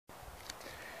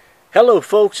Hello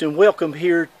folks, and welcome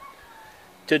here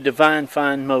to Divine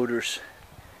Fine Motors.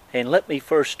 And let me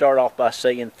first start off by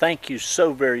saying thank you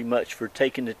so very much for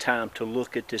taking the time to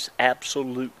look at this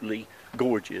absolutely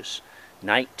gorgeous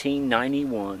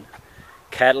 1991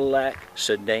 Cadillac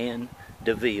Sedan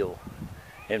DeVille.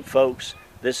 And folks,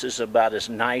 this is about as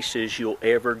nice as you'll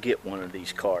ever get one of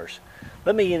these cars.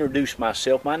 Let me introduce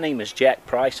myself. My name is Jack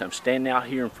Price. I'm standing out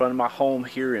here in front of my home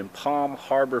here in Palm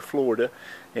Harbor, Florida.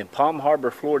 And Palm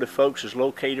Harbor, Florida, folks, is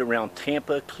located around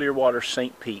Tampa, Clearwater,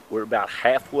 St. Pete. We're about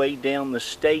halfway down the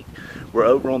state. We're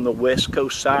over on the west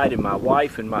coast side, and my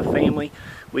wife and my family,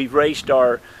 we've raised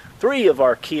three of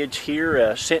our kids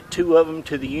here, sent two of them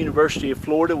to the University of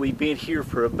Florida. We've been here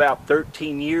for about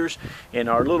 13 years, and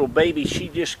our little baby, she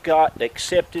just got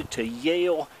accepted to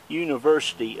Yale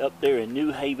University up there in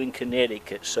New Haven,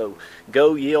 Connecticut. So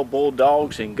go Yale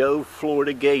Bulldogs, and go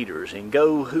Florida Gators, and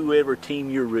go whoever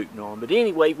team you're rooting on. But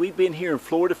anyway, we've been here in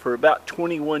Florida for about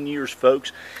 21 years,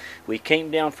 folks. We came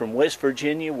down from West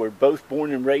Virginia. We're both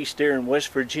born and raised there in West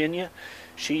Virginia.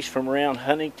 She's from around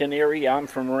Huntington area. I'm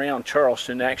from around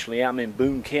Charleston. Actually, I'm in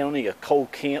Boone County, a coal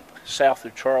camp south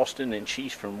of Charleston, and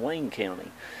she's from Wayne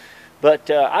County.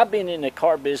 But I've been in the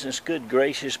car business, good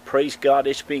gracious, praise God,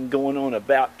 it's been going on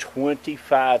about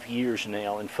 25 years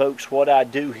now. And folks, what I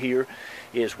do here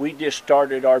is we just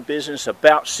started our business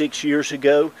about 6 years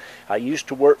ago. I used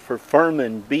to work for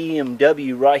Furman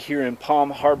BMW right here in Palm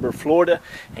Harbor, Florida.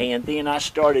 And then I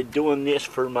started doing this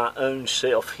for my own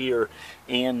self here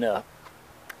in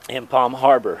Palm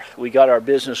Harbor. We got our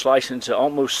business license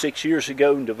almost 6 years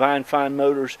ago in Divine Fine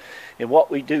Motors, and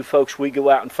what we do, folks, we go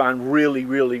out and find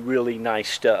really nice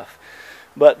stuff.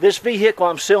 But this vehicle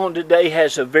I'm selling today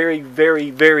has a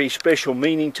very special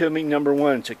meaning to me. Number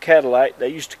one, it's a Cadillac. They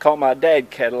used to call my dad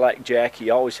Cadillac Jack. He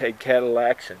always had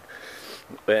Cadillacs,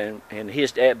 and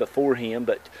his dad before him.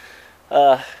 But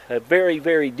a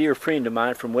very dear friend of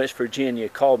mine from West Virginia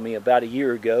called me about a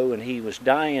year ago, and he was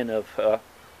dying of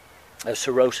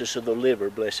cirrhosis of the liver,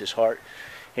 bless his heart.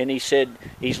 And he said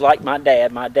he's like my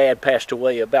dad. My dad passed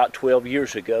away about 12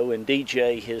 years ago, and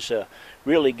DJ has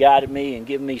really guided me and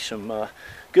given me some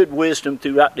good wisdom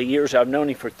throughout the years. I've known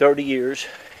him for 30 years.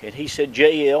 And he said,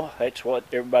 JL, that's what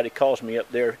everybody calls me up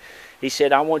there. He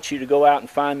said, I want you to go out and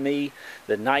find me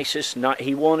the nicest,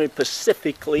 he wanted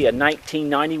specifically a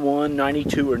 1991,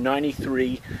 92, or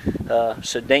 93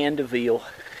 Sedan DeVille.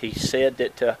 He said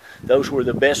that those were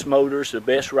the best motors, the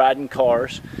best riding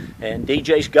cars. And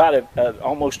DJ's got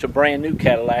almost a brand new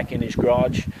Cadillac in his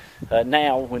garage.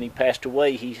 Now, when he passed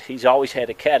away, he's always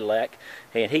had a Cadillac.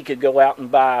 And he could go out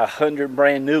and buy 100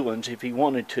 brand new ones if he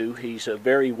wanted to. He's a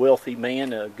very wealthy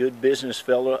man, a good business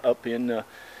fellow up in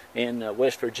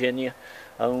West Virginia.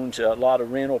 Owns a lot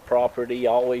of rental property,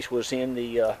 always was in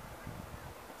the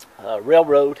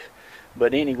railroad.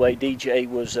 But anyway, DJ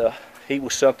was... he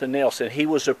was something else, and he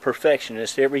was a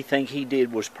perfectionist. Everything he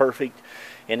did was perfect,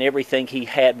 and everything he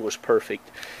had was perfect.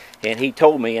 And he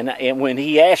told me, and when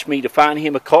he asked me to find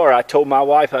him a car, I told my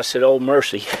wife, I said, oh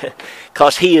mercy,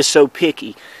 because he is so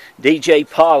picky. DJ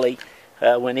Polly,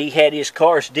 when he had his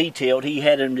cars detailed, he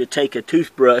had him to take a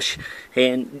toothbrush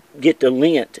and get the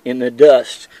lint and the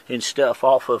dust and stuff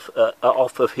off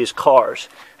of his cars.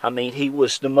 I mean, he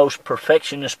was the most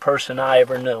perfectionist person I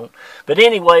ever known. But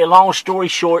anyway, long story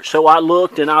short, so I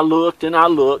looked and I looked and I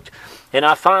looked, and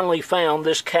I finally found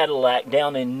this Cadillac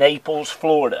down in Naples,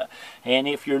 Florida. And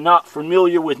if you're not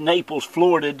familiar with Naples,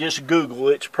 Florida, just Google.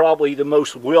 It's probably the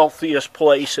most wealthiest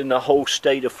place in the whole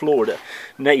state of Florida.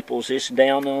 Naples, it's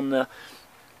down on the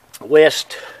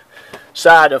west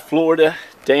side of Florida,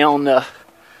 down the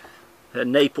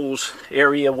Naples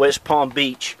area, West Palm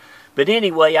Beach. But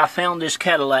anyway, I found this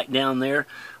Cadillac down there,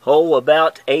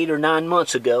 about 8 or 9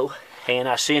 months ago, and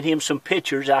I sent him some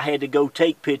pictures. I had to go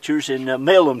take pictures and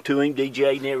mail them to him.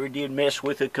 DJ never did mess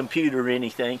with a computer or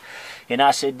anything. And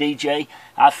I said, DJ,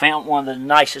 I found one of the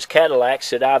nicest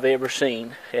Cadillacs that I've ever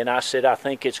seen. And I said, I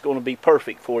think it's going to be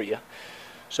perfect for you.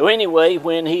 So anyway,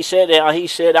 when he said,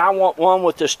 I want one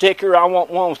with the sticker, I want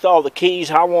one with all the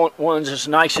keys, I want ones as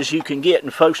nice as you can get.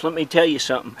 And folks, let me tell you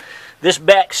something. This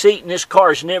back seat in this car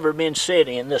has never been set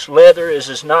in. This leather is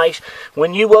as nice.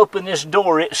 When you open this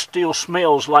door, it still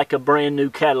smells like a brand new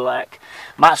Cadillac.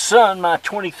 My son, my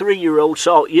 23-year-old,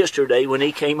 saw it yesterday when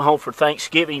he came home for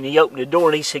Thanksgiving. He opened the door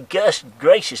and he said, Gus,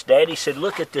 gracious, Dad. He said,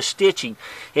 look at the stitching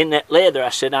in that leather. I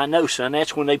said, I know, son.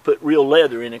 That's when they put real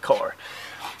leather in a car.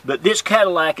 But this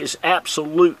Cadillac is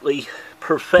absolutely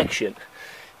perfection.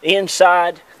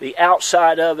 Inside, the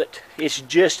outside of it, it's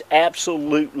just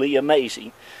absolutely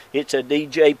amazing. It's a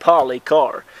DJ Polly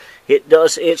car.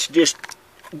 It's just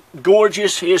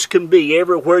gorgeous as can be.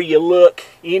 Everywhere you look,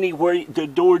 anywhere, the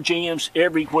door jambs,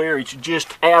 everywhere, it's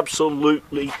just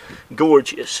absolutely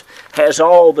gorgeous. Has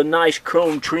all the nice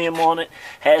chrome trim on it,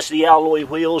 has the alloy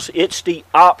wheels. It's the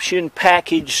option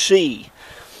package C.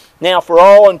 Now, for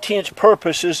all intents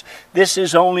purposes, this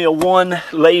is only a one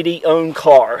lady owned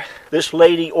car. This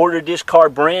lady ordered this car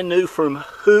brand new from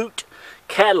Hoot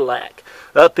Cadillac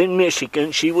up in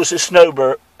Michigan. She was a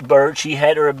snowbird. She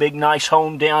had her a big nice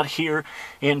home down here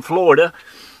in Florida,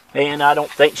 and I don't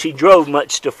think she drove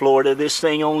much to Florida. This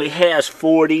thing only has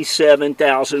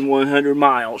 47,100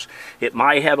 miles. It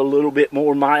might have a little bit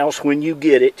more miles when you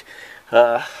get it.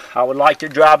 I would like to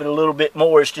drive it a little bit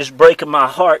more. It's just breaking my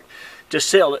heart to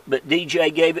sell it, but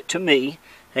DJ gave it to me,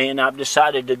 and I've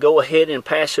decided to go ahead and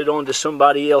pass it on to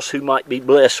somebody else who might be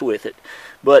blessed with it.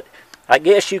 But I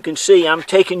guess you can see I'm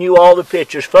taking you all the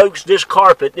pictures. Folks, this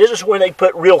carpet, this is when they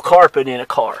put real carpet in a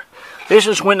car. This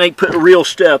is when they put real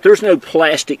stuff. There's no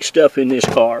plastic stuff in this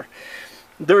car.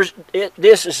 This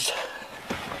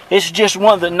is just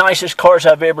one of the nicest cars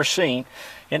I've ever seen.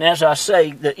 And as I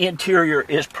say, the interior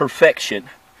is perfection.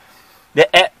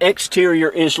 The exterior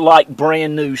is like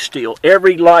brand new still.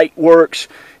 Every light works.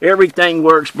 Everything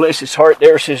works. Bless his heart.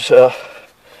 There's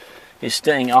his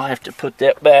thing. I'll have to put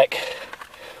that back.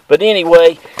 But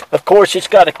anyway, of course, it's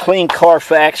got a clean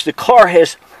Carfax. The car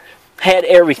has had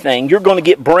everything. You're going to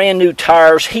get brand new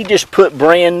tires. He just put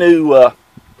brand new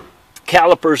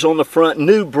calipers on the front,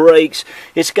 new brakes.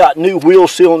 It's got new wheel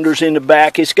cylinders in the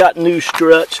back. It's got new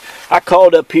struts. I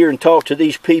called up here and talked to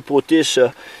these people at this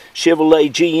Chevrolet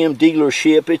GM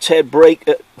dealership. It's had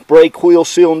brake wheel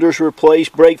cylinders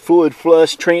replaced, brake fluid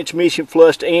flushed, transmission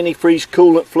flushed, antifreeze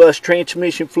coolant flushed,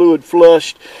 transmission fluid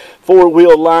flushed,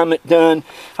 four-wheel alignment done.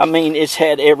 I mean, it's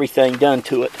had everything done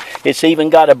to it. It's even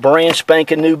got a brand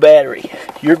spanking new battery.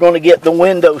 You're going to get the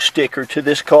window sticker to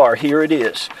this car. Here it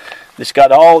is. It's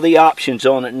got all the options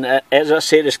on it, and as I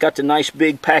said, it's got the nice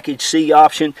big package C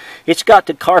option. It's got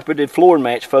the carpeted floor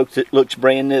mats, folks, that looks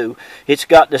brand new. It's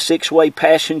got the 6-way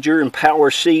passenger and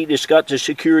power seat. It's got the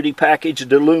security package,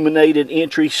 the illuminated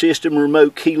entry system,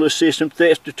 remote keyless system,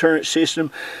 theft deterrent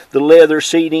system, the leather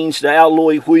seatings, the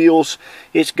alloy wheels.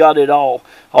 It's got it all.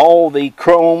 All the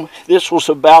chrome. This was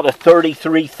about a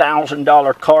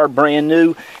 $33,000 car brand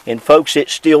new, and folks, it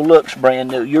still looks brand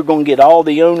new. You're going to get all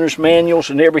the owner's manuals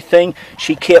and everything.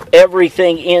 She kept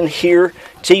everything in here.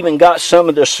 It's even got some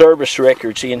of the service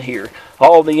records in here.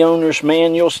 All the owner's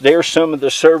manuals. There's some of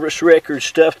the service record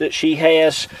stuff that she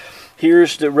has.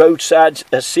 Here's the roadside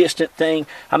assistant thing.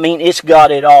 I mean, it's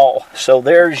got it all. So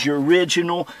there's your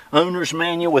original owner's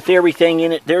manual with everything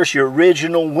in it. There's your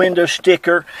original window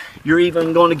sticker. You're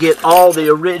even going to get all the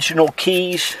original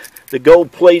keys, the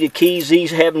gold-plated keys.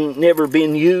 These haven't never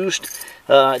been used.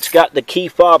 It's got the key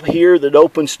fob here that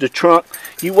opens the trunk.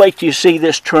 You wait till you see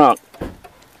this trunk.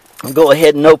 I'll go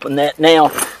ahead and open that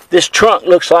now. This trunk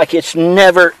looks like it's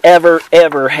never, ever,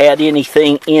 ever had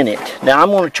anything in it. Now, I'm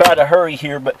going to try to hurry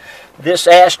here, but this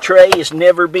ashtray has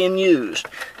never been used.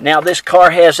 Now, this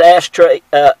car has ashtray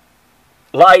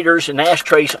lighters and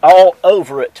ashtrays all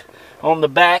over it. On the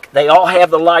back, they all have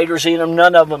the lighters in them.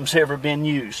 None of them's ever been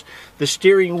used. The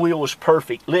steering wheel is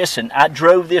perfect. Listen, I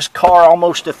drove this car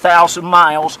almost 1,000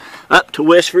 miles up to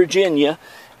West Virginia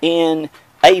in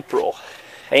April.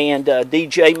 And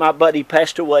DJ, my buddy,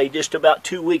 passed away just about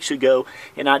 2 weeks ago,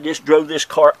 and I just drove this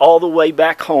car all the way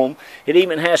back home. It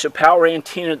even has a power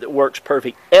antenna that works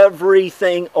perfect.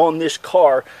 Everything on this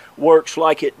car works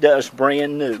like it does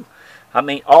brand new. I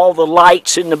mean, all the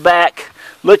lights in the back,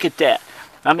 look at that.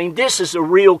 I mean, this is a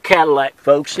real Cadillac,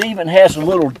 folks. It even has a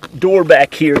little door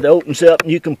back here that opens up,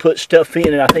 and you can put stuff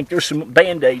in it. I think there's some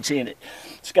Band-Aids in it.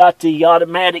 It's got the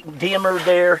automatic dimmer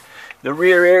there, the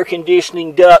rear air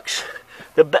conditioning ducts.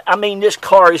 I mean, this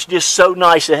car is just so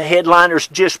nice. The headliner's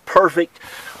just perfect.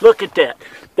 Look at that.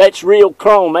 That's real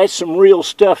chrome. That's some real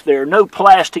stuff there. No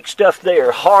plastic stuff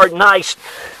there. Hard, nice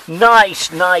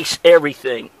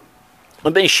everything.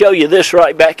 Let me show you this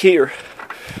right back here.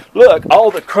 Look,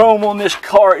 all the chrome on this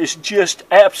car is just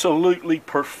absolutely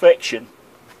perfection.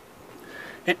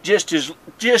 It just is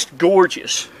just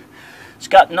gorgeous. It's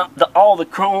got all the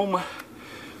chrome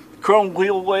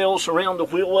wheel wells around the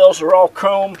wheel wells are all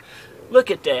chrome. Look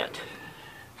at that.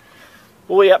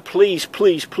 Boy, please,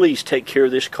 please, please take care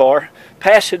of this car.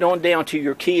 Pass it on down to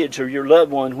your kids or your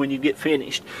loved one when you get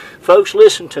finished. Folks,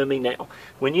 listen to me now.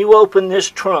 When you open this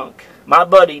trunk, my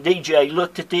buddy DJ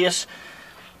looked at this.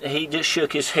 He just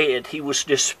shook his head. He was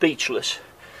just speechless.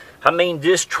 I mean,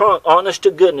 this trunk, honest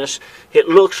to goodness, it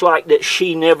looks like that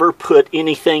she never put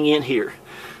anything in here.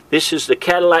 This is the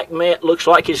Cadillac mat. Looks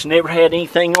like it's never had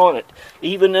anything on it.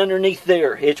 Even underneath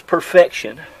there, it's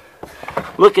perfection.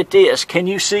 Look at this. Can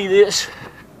you see this?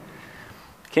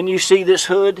 Can you see this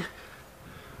hood?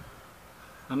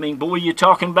 I mean, boy, you're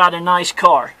talking about a nice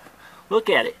car. Look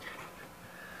at it.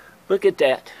 Look at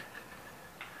that.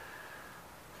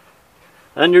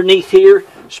 Underneath here,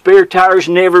 spare tires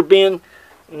never been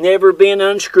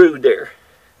unscrewed there.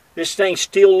 This thing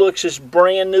still looks as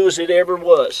brand new as it ever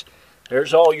was.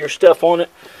 There's all your stuff on it.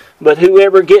 But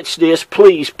whoever gets this,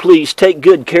 please, please take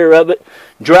good care of it.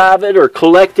 Drive it or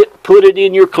collect it. Put it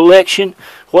in your collection.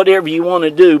 Whatever you want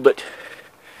to do. But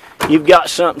you've got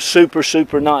something super,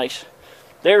 super nice.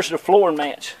 There's the floor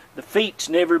mats. The feet's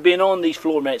never been on these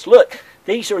floor mats. Look,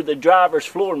 these are the driver's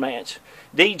floor mats.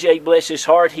 DJ, bless his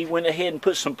heart, he went ahead and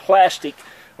put some plastic,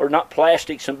 or not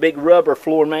plastic, some big rubber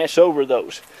floor mats over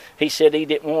those. He said he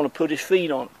didn't want to put his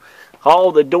feet on them.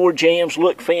 All the door jambs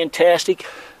look fantastic.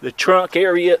 The trunk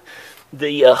area,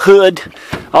 the hood,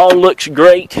 all looks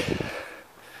great.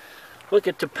 Look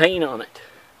at the paint on it.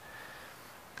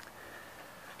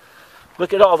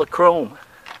 Look at all the chrome.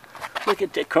 Look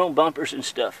at the chrome bumpers and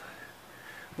stuff.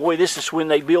 Boy, this is when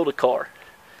they build a car.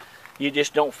 You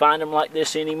just don't find them like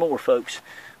this anymore, folks.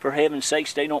 For heaven's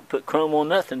sakes, they don't put chrome on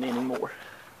nothing anymore.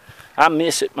 I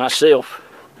miss it myself.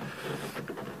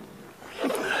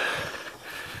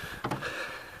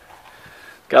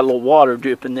 Got a little water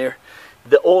dripping there.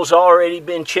 The oil's already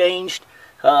been changed.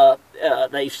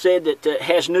 They've said that it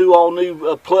has all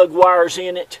new plug wires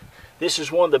in it. This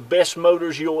is one of the best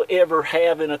motors you'll ever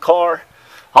have in a car.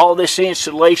 All this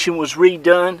installation was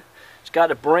redone. It's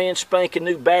got a brand spanking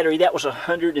new battery. That was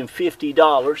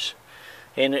 $150.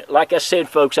 And like I said,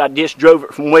 folks, I just drove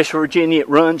it from West Virginia. It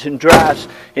runs and drives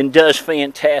and does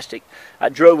fantastic. I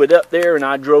drove it up there and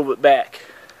I drove it back.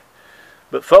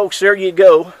 But folks, there you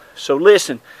go. So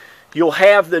listen, you'll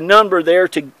have the number there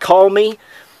to call me.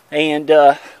 And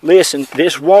listen,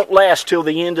 this won't last till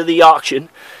the end of the auction.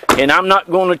 And I'm not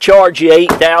going to charge you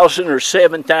 $8,000 or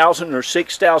 $7,000 or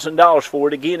 $6,000 for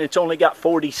it. Again, it's only got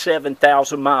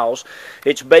 47,000 miles.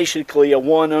 It's basically a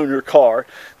one-owner car.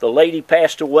 The lady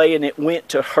passed away, and it went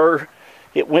to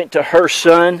her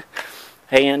son,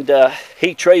 and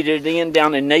he traded it in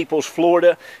down in Naples,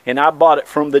 Florida. And I bought it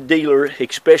from the dealer,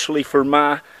 especially for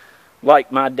my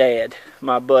dad,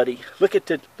 my buddy. Look at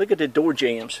the door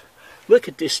jambs. Look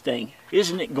at this thing.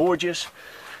 Isn't it gorgeous?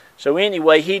 So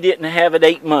anyway, he didn't have it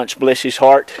 8 months, bless his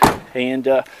heart. And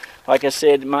like I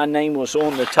said, my name was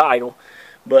on the title.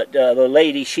 But the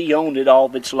lady, she owned it all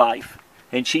of its life.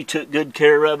 And she took good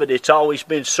care of it. It's always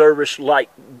been serviced like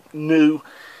new.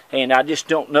 And I just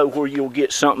don't know where you'll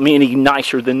get something any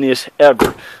nicer than this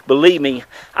ever. Believe me,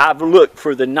 I've looked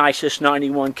for the nicest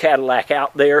 91 Cadillac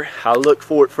out there. I looked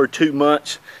for it for 2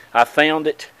 months. I found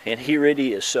it, and here it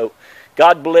is. So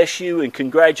God bless you, and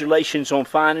congratulations on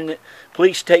finding it.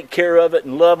 Please take care of it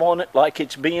and love on it like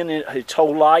it's been its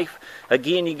whole life.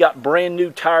 Again, you got brand new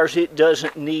tires. It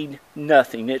doesn't need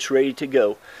nothing. It's ready to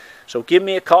go. So give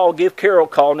me a call. Give Carol a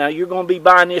call. Now, you're going to be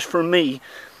buying this from me,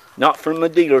 not from a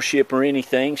dealership or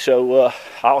anything. So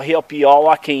I'll help you all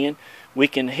I can. We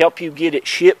can help you get it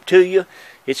shipped to you.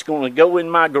 It's going to go in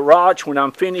my garage when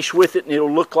I'm finished with it, and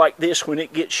it'll look like this when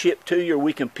it gets shipped to you, or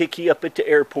we can pick you up at the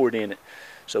airport in it.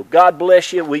 So God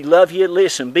bless you. We love you.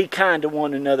 Listen, be kind to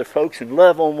one another, folks, and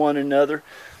love on one another.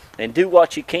 And do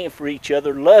what you can for each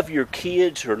other. Love your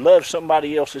kids or love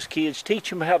somebody else's kids. Teach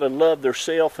them how to love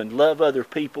themselves and love other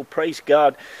people. Praise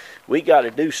God. We got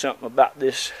to do something about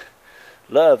this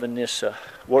love in this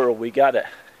world. We got to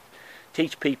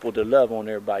teach people to love on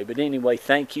everybody. But anyway,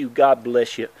 thank you. God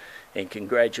bless you. And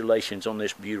congratulations on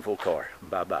this beautiful car.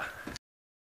 Bye-bye.